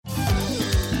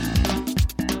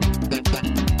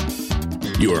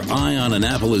Your Eye on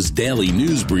Annapolis daily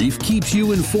news brief keeps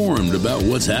you informed about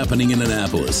what's happening in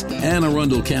Annapolis, Anne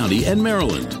Arundel County, and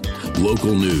Maryland.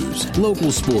 Local news,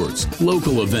 local sports,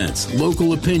 local events,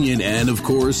 local opinion, and, of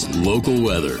course, local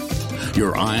weather.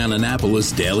 Your Eye on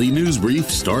Annapolis daily news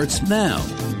brief starts now.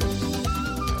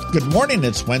 Good morning.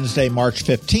 It's Wednesday, March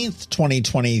 15th,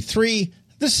 2023.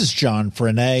 This is John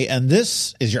Frenaye, and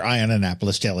this is your Eye on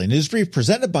Annapolis daily news brief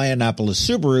presented by Annapolis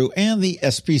Subaru and the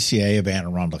SPCA of Anne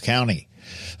Arundel County.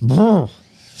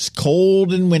 It's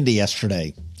cold and windy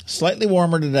yesterday. Slightly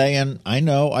warmer today, and I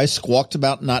know I squawked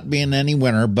about not being any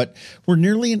winter, but we're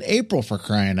nearly in April for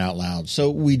crying out loud, so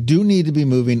we do need to be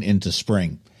moving into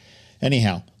spring.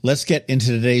 Anyhow, let's get into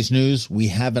today's news. We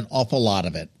have an awful lot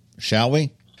of it, shall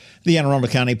we? The Anne Arundel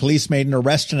County Police made an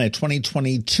arrest in a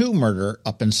 2022 murder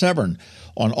up in Severn.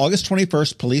 On August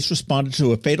 21st, police responded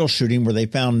to a fatal shooting where they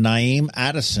found Naeem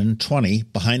Addison, 20,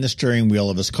 behind the steering wheel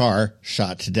of his car,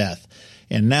 shot to death.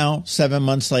 And now, 7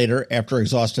 months later, after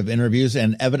exhaustive interviews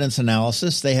and evidence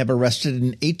analysis, they have arrested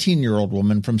an 18-year-old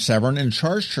woman from Severn and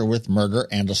charged her with murder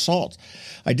and assault.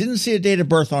 I didn't see a date of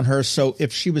birth on her, so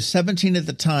if she was 17 at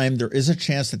the time, there is a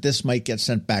chance that this might get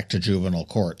sent back to juvenile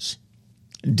courts.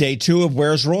 Day 2 of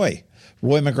Where's Roy?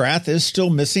 Roy McGrath is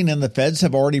still missing, and the feds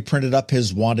have already printed up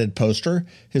his wanted poster.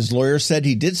 His lawyer said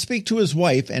he did speak to his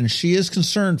wife, and she is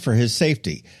concerned for his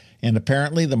safety. And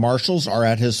apparently the marshals are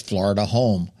at his Florida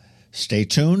home. Stay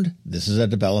tuned. This is a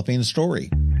developing story.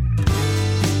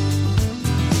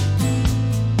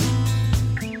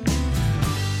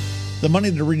 The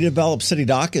money to redevelop City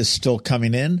Dock is still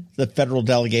coming in. The federal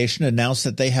delegation announced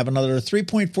that they have another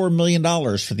 $3.4 million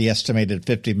for the estimated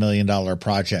 $50 million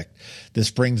project. This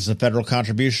brings the federal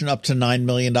contribution up to $9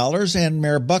 million, and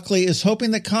Mayor Buckley is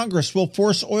hoping that Congress will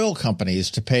force oil companies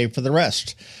to pay for the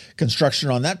rest. Construction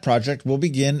on that project will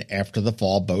begin after the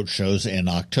fall boat shows in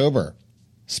October.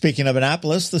 Speaking of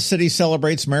Annapolis, the city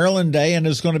celebrates Maryland Day and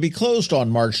is going to be closed on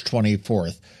March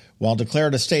 24th. While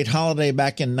declared a state holiday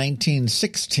back in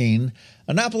 1916,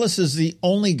 Annapolis is the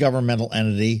only governmental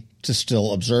entity to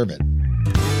still observe it.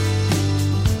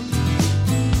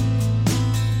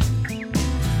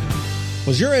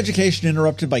 Was your education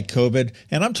interrupted by COVID?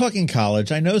 And I'm talking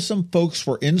college. I know some folks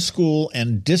were in school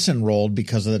and disenrolled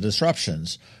because of the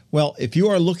disruptions. Well, if you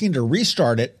are looking to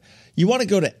restart it, you want to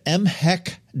go to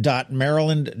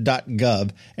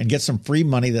mhec.maryland.gov and get some free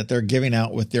money that they're giving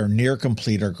out with their near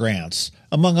completer grants,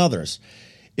 among others.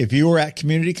 If you are at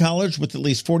community college with at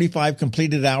least 45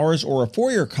 completed hours or a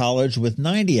four-year college with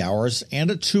 90 hours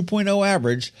and a 2.0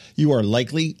 average, you are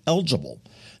likely eligible.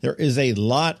 There is a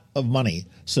lot of money,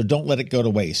 so don't let it go to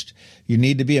waste. You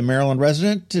need to be a Maryland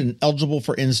resident and eligible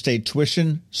for in-state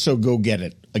tuition, so go get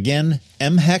it. Again,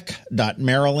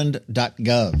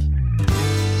 mhec.maryland.gov.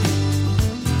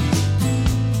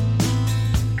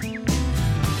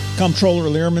 Comptroller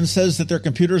Learman says that their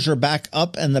computers are back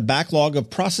up and the backlog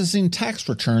of processing tax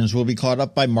returns will be caught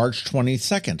up by March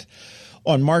 22nd.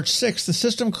 On March 6th, the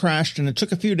system crashed and it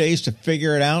took a few days to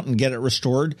figure it out and get it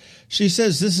restored. She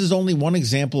says this is only one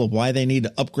example of why they need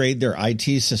to upgrade their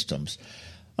IT systems.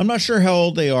 I'm not sure how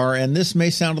old they are, and this may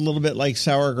sound a little bit like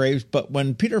sour grapes, but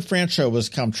when Peter Francho was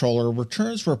comptroller,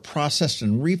 returns were processed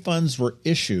and refunds were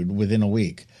issued within a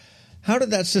week. How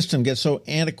did that system get so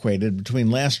antiquated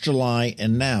between last July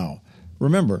and now?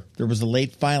 Remember, there was a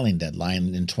late filing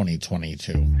deadline in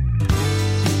 2022.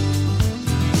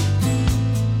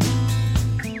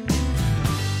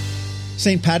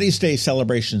 St. Paddy's Day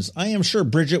celebrations. I am sure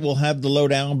Bridget will have the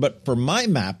lowdown, but for my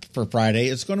map for Friday,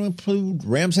 it's going to include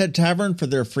Ram's Head Tavern for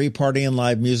their free party and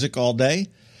live music all day,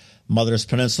 Mother's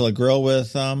Peninsula Grill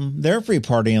with their free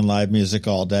party and live music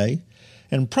all day,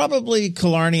 and probably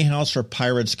Killarney House or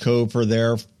Pirates Cove for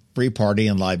their free party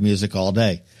and live music all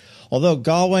day. Although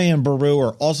Galway and Baru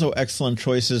are also excellent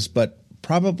choices, but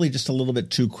probably just a little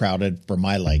bit too crowded for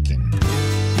my liking.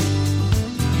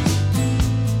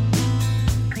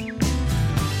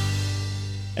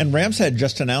 And Ram's Head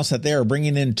just announced that they are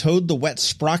bringing in Toad the Wet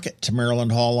Sprocket to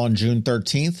Maryland Hall on June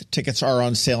 13th. Tickets are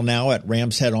on sale now at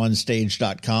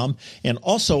ramsheadonstage.com. And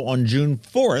also on June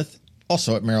 4th,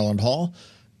 also at Maryland Hall,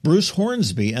 Bruce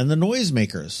Hornsby and the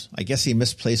Noisemakers. I guess he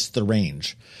misplaced the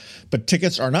range. But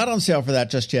tickets are not on sale for that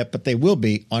just yet, but they will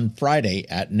be on Friday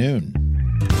at noon.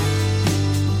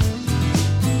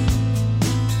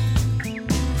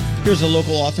 Here's a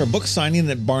local author book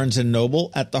signing at Barnes & Noble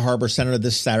at the Harbor Center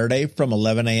this Saturday from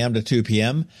 11 a.m. to 2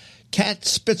 p.m. Kat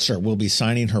Spitzer will be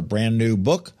signing her brand new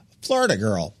book, Florida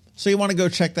Girl. So you want to go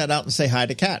check that out and say hi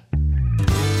to Kat.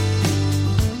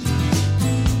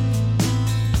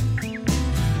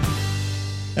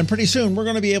 And pretty soon, we're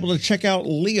going to be able to check out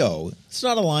Leo. It's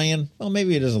not a lion. Well,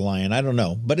 maybe it is a lion. I don't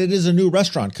know. But it is a new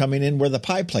restaurant coming in where the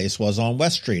Pie Place was on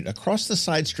West Street, across the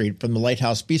side street from the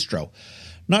Lighthouse Bistro.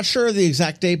 Not sure of the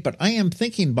exact date, but I am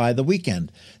thinking by the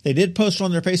weekend. They did post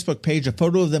on their Facebook page a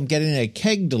photo of them getting a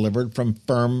keg delivered from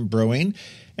Firm Brewing,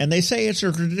 and they say it's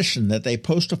a tradition that they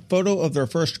post a photo of their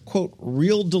first, quote,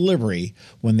 real delivery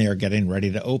when they are getting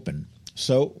ready to open.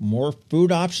 So, more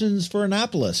food options for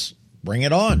Annapolis. Bring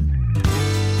it on.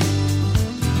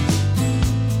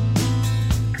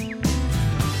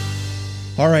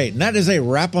 All right, and that is a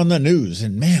wrap on the news,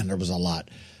 and man, there was a lot.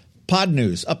 Pod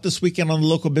news, up this weekend on the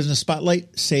Local Business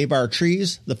Spotlight, Save Our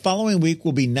Trees. The following week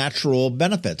will be natural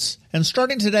benefits. And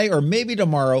starting today or maybe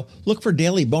tomorrow, look for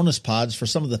daily bonus pods for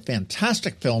some of the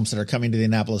fantastic films that are coming to the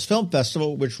Annapolis Film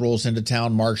Festival, which rolls into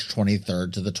town March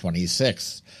 23rd to the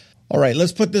 26th. All right,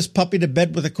 let's put this puppy to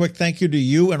bed with a quick thank you to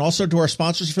you and also to our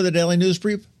sponsors for the Daily News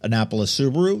Brief, Annapolis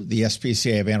Subaru, the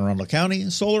SPCA of Anne Arundel County,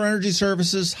 Solar Energy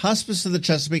Services, Hospice of the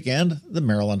Chesapeake, and the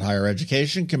Maryland Higher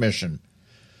Education Commission.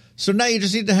 So now you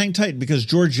just need to hang tight because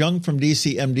George Young from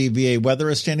DCMDVA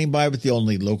Weather is standing by with the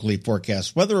only locally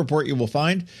forecast weather report you will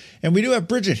find. And we do have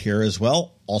Bridget here as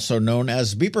well, also known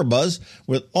as Beeper Buzz,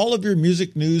 with all of your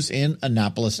music news in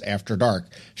Annapolis After Dark.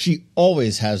 She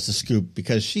always has the scoop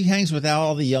because she hangs with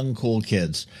all the young, cool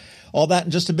kids. All that in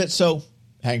just a bit, so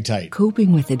hang tight.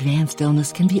 Coping with advanced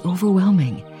illness can be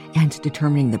overwhelming, and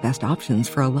determining the best options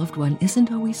for a loved one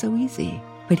isn't always so easy.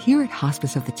 But here at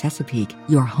Hospice of the Chesapeake,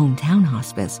 your hometown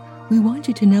hospice, we want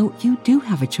you to know you do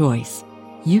have a choice.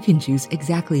 You can choose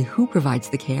exactly who provides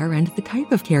the care and the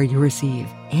type of care you receive,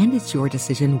 and it's your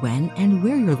decision when and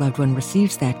where your loved one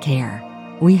receives that care.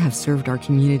 We have served our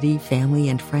community, family,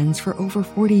 and friends for over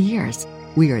 40 years.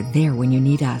 We are there when you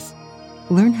need us.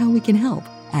 Learn how we can help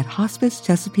at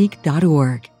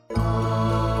hospicechesapeake.org.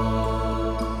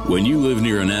 When you live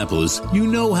near Annapolis, you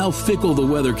know how fickle the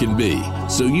weather can be,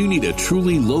 so you need a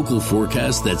truly local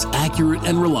forecast that's accurate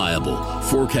and reliable.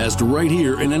 Forecast right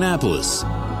here in Annapolis.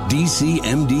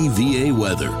 DCMDVA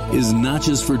Weather is not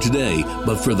just for today,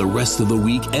 but for the rest of the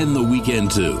week and the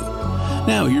weekend too.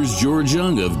 Now here's George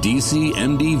Young of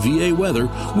DCMDVA Weather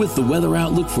with the weather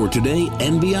outlook for today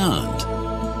and beyond.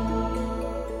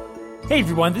 Hey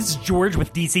everyone, this is George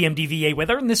with DCMDVA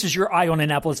Weather, and this is your Eye on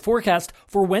Annapolis forecast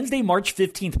for Wednesday, March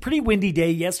 15th. Pretty windy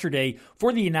day yesterday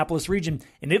for the Annapolis region,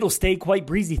 and it'll stay quite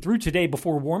breezy through today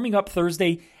before warming up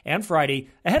Thursday and Friday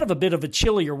ahead of a bit of a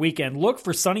chillier weekend. Look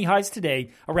for sunny highs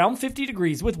today, around 50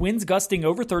 degrees with winds gusting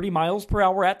over 30 miles per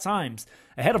hour at times.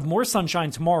 Ahead of more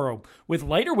sunshine tomorrow, with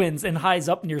lighter winds and highs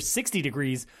up near 60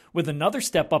 degrees, with another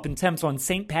step up in temps on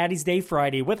St. Patty's Day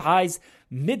Friday, with highs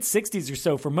mid-60s or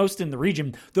so for most in the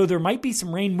region, though there might be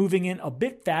some rain moving in a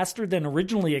bit faster than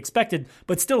originally expected,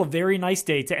 but still a very nice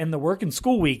day to end the work and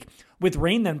school week, with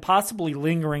rain then possibly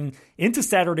lingering into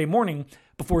Saturday morning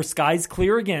before skies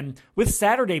clear again, with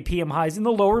Saturday PM highs in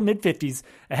the lower mid-50s,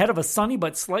 ahead of a sunny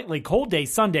but slightly cold day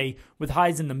Sunday, with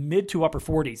highs in the mid to upper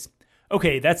 40s.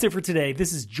 Okay, that's it for today.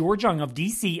 This is George Young of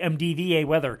DCMDVA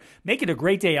Weather. Make it a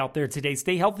great day out there today.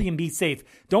 Stay healthy and be safe.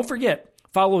 Don't forget,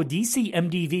 follow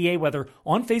DCMDVA Weather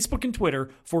on Facebook and Twitter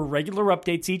for regular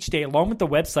updates each day, along with the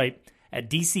website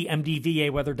at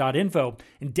dcmdvaweather.info.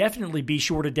 And definitely be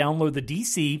sure to download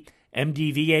the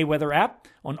DCMDVA Weather app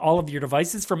on all of your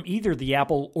devices from either the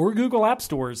Apple or Google App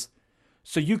Stores,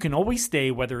 so you can always stay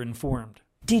weather informed.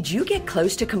 Did you get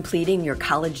close to completing your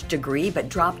college degree but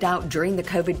dropped out during the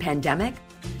COVID pandemic?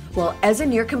 Well, as a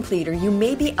near completer, you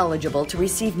may be eligible to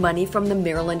receive money from the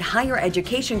Maryland Higher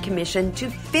Education Commission to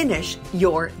finish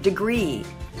your degree.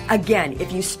 Again,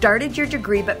 if you started your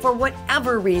degree but for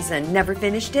whatever reason never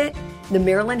finished it, the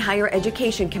Maryland Higher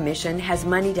Education Commission has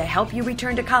money to help you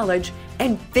return to college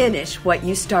and finish what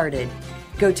you started.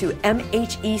 Go to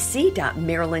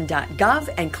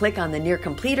mhec.maryland.gov and click on the Near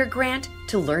Completer grant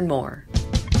to learn more.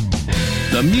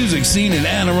 The music scene in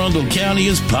Anne Arundel County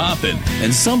is popping,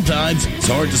 and sometimes it's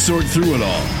hard to sort through it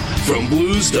all. From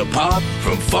blues to pop,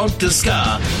 from funk to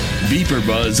ska, Beeper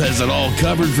Buzz has it all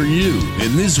covered for you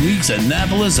in this week's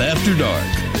Annapolis After Dark.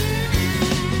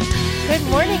 Good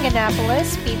morning,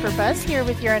 Annapolis. Beeper Buzz here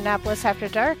with your Annapolis After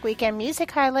Dark weekend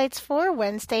music highlights for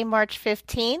Wednesday, March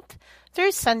 15th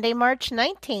through Sunday, March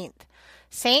 19th.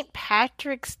 St.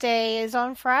 Patrick's Day is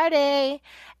on Friday,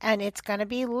 and it's going to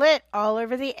be lit all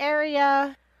over the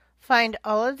area. Find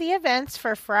all of the events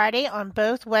for Friday on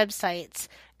both websites.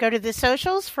 Go to the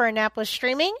socials for Annapolis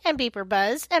Streaming and Beeper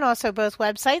Buzz, and also both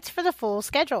websites for the full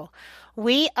schedule.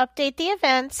 We update the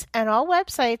events and all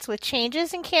websites with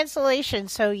changes and cancellations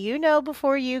so you know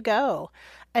before you go.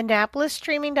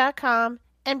 AnnapolisStreaming.com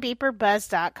and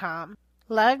BeeperBuzz.com.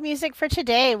 Love music for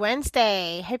today,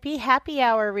 Wednesday. Happy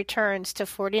Hour returns to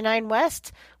 49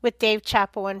 West with Dave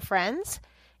Chappell and friends.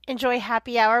 Enjoy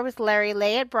Happy Hour with Larry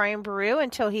Lay at Brian Boru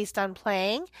until he's done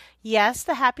playing. Yes,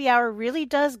 the Happy Hour really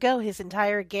does go his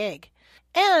entire gig.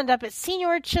 And up at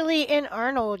Senior Chili in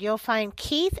Arnold, you'll find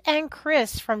Keith and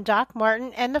Chris from Doc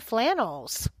Martin and the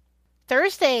Flannels.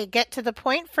 Thursday, Get to the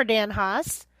Point for Dan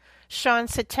Haas. Sean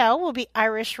Sattel will be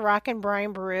Irish Rock and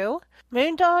Brian Boru.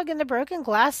 Moondog and the Broken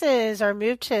Glasses are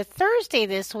moved to Thursday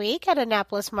this week at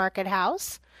Annapolis Market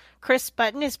House. Chris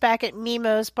Button is back at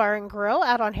Mimo's Bar and Grill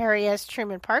out on Harry S.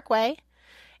 Truman Parkway.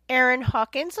 Aaron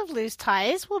Hawkins of Loose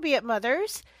Ties will be at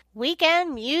Mother's.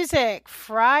 Weekend music,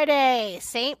 Friday,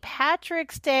 St.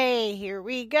 Patrick's Day. Here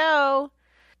we go.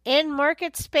 In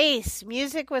Market Space,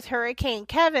 music with Hurricane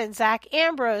Kevin, Zach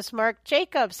Ambrose, Mark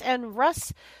Jacobs, and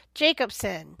Russ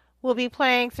Jacobson will be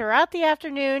playing throughout the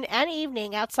afternoon and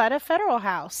evening outside of Federal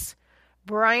House.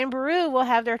 Brian Boru will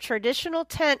have their traditional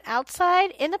tent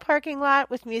outside in the parking lot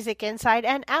with music inside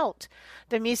and out.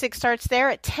 The music starts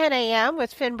there at 10 a.m.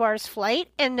 with Finbar's Flight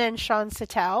and then Sean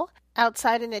Sattel.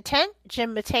 Outside in the tent,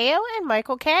 Jim Mateo and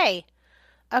Michael Kay.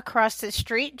 Across the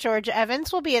street, George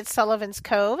Evans will be at Sullivan's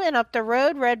Cove, and up the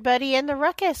road, Red Buddy and the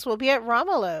Ruckus will be at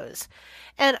Romulo's.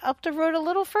 And up the road a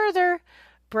little further,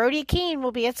 Brody Keene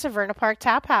will be at Severna Park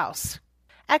Tap House.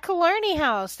 At Killarney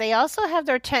House, they also have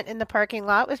their tent in the parking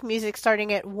lot with music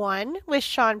starting at 1 with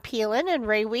Sean Peelin and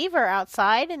Ray Weaver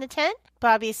outside in the tent,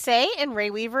 Bobby Say and Ray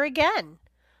Weaver again.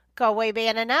 Galway Bay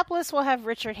and Annapolis will have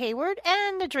Richard Hayward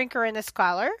and The Drinker and the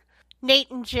Scholar. Nate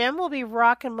and Jim will be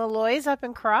Rockin' Malloy's up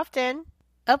in Crofton.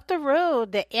 Up the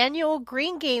road, the annual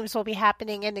Green Games will be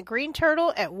happening in the Green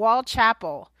Turtle at Wall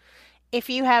Chapel. If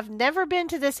you have never been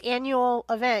to this annual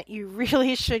event, you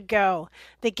really should go.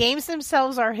 The games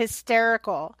themselves are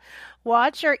hysterical.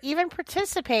 Watch or even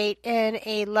participate in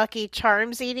a Lucky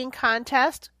Charms eating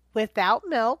contest without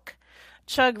milk,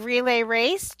 chug relay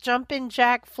race, jumpin'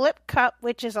 jack flip cup,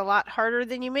 which is a lot harder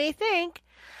than you may think,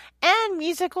 and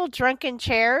musical drunken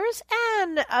chairs,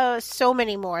 and so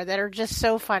many more that are just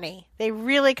so funny. They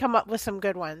really come up with some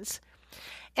good ones.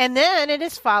 And then it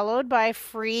is followed by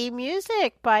free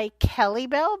music by Kelly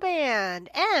Bell Band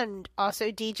and also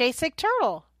DJ Sick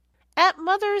Turtle. At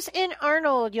Mother's in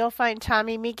Arnold, you'll find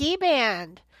Tommy McGee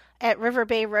Band. At River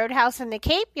Bay Roadhouse in the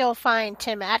Cape, you'll find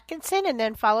Tim Atkinson and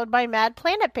then followed by Mad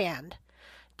Planet Band.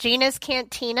 Gina's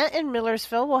Cantina in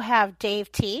Millersville will have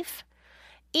Dave Teef.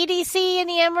 EDC in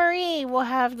the MRE will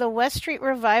have the West Street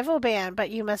Revival Band, but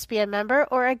you must be a member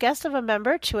or a guest of a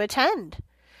member to attend.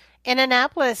 In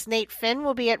Annapolis, Nate Finn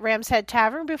will be at Ram's Head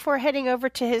Tavern before heading over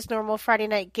to his normal Friday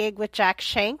night gig with Jack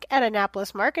Shank at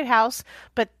Annapolis Market House,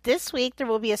 but this week there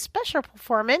will be a special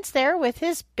performance there with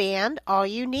his band, All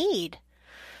You Need.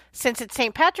 Since it's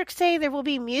St. Patrick's Day, there will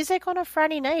be music on a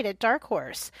Friday night at Dark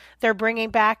Horse. They're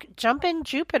bringing back Jumpin'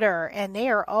 Jupiter, and they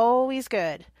are always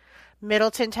good.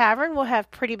 Middleton Tavern will have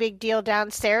Pretty Big Deal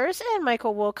downstairs and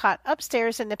Michael Wolcott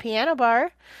upstairs in the piano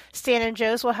bar. Stan and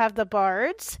Joe's will have the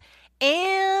Bards.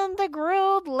 And the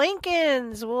Grilled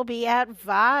Lincolns will be at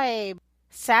Vibe.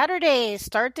 Saturday,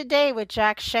 start the day with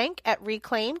Jack Shank at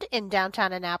Reclaimed in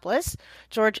downtown Annapolis.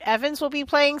 George Evans will be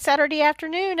playing Saturday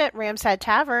afternoon at Ram's Head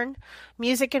Tavern.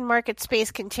 Music and Market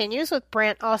Space continues with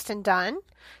Brant Austin Dunn.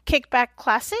 Kickback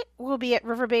Classic will be at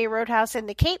River Bay Roadhouse in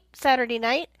the Cape Saturday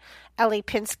night. Ellie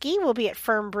Pinsky will be at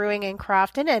Firm Brewing in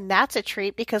Crofton, and that's a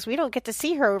treat because we don't get to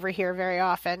see her over here very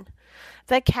often.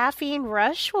 The Caffeine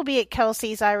Rush will be at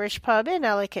Kelsey's Irish Pub in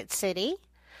Ellicott City.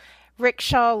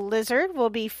 Rickshaw Lizard will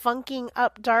be funking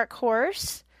up Dark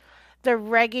Horse. The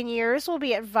Reagan Years will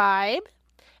be at Vibe.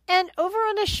 And over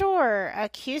on the shore,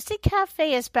 Acoustic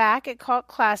Cafe is back at Cult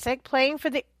Classic playing for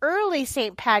the early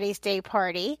St. Patty's Day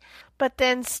party, but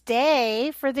then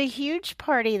stay for the huge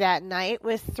party that night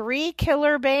with 3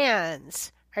 killer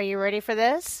bands. Are you ready for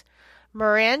this?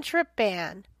 Moran Tripp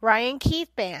Band, Ryan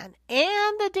Keith Band,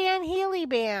 and the Dan Healy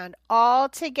Band all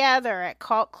together at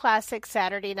Cult Classic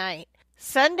Saturday night.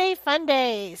 Sunday Fun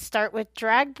Day. Start with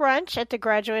Drag Brunch at the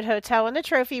Graduate Hotel in the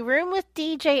Trophy Room with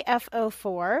DJ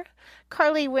FO4.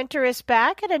 Carly Winter is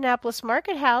back at Annapolis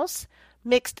Market House.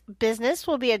 Mixed Business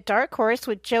will be at Dark Horse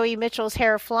with Joey Mitchell's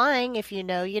Hair Flying. If you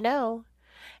know, you know.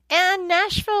 And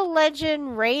Nashville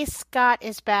legend Ray Scott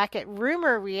is back at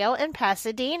Rumor Reel in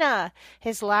Pasadena.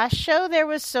 His last show there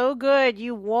was so good,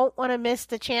 you won't want to miss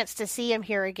the chance to see him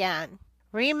here again.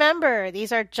 Remember,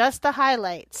 these are just the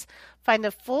highlights. Find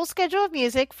the full schedule of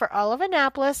music for all of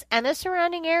Annapolis and the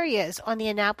surrounding areas on the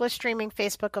Annapolis Streaming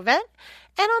Facebook event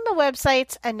and on the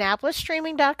websites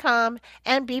AnnapolisStreaming.com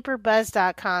and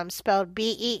BeeperBuzz.com, spelled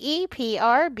BeeperBuzz.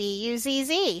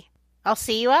 I'll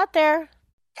see you out there.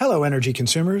 Hello, energy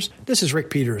consumers. This is Rick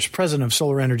Peters, president of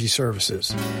Solar Energy Services.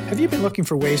 Have you been looking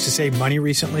for ways to save money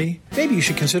recently? Maybe you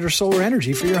should consider solar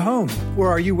energy for your home. Or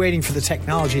are you waiting for the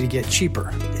technology to get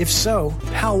cheaper? If so,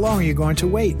 how long are you going to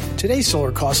wait? Today's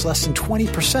solar costs less than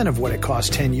 20% of what it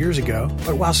cost 10 years ago.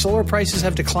 But while solar prices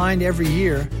have declined every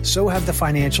year, so have the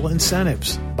financial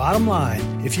incentives. Bottom line,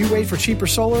 if you wait for cheaper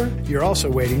solar, you're also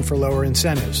waiting for lower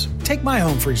incentives. Take my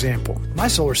home, for example. My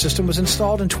solar system was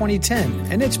installed in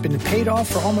 2010, and it's been paid off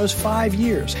for almost 5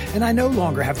 years, and I no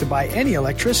longer have to buy any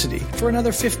electricity for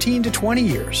another 15 to 20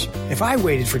 years. If I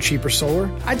waited for cheaper solar,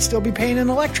 I'd still be paying an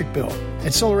electric bill.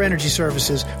 At Solar Energy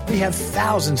Services, we have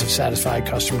thousands of satisfied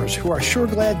customers who are sure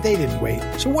glad they didn't wait.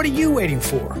 So what are you waiting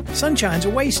for? Sunshine's a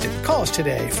wasted. Call us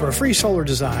today for a free solar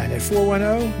design at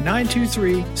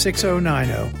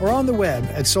 410-923-6090 or on the web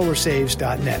at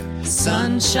solarsaves.net.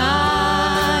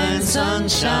 Sunshine,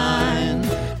 sunshine,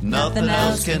 nothing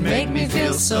else can make me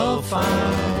feel so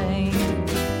fine.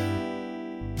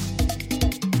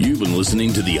 You've been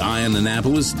listening to the Eye on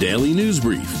Annapolis Daily News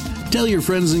Brief. Tell your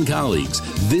friends and colleagues,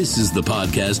 this is the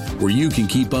podcast where you can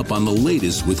keep up on the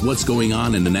latest with what's going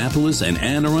on in Annapolis and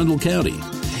Anne Arundel County.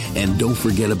 And don't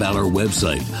forget about our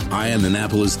website,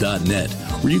 eyeonannapolis.net,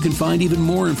 where you can find even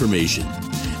more information.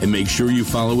 And make sure you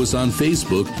follow us on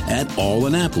Facebook at All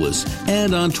Annapolis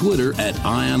and on Twitter at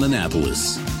Eye on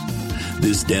Annapolis.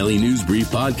 This Daily News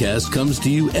Brief podcast comes to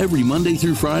you every Monday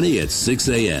through Friday at 6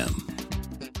 a.m.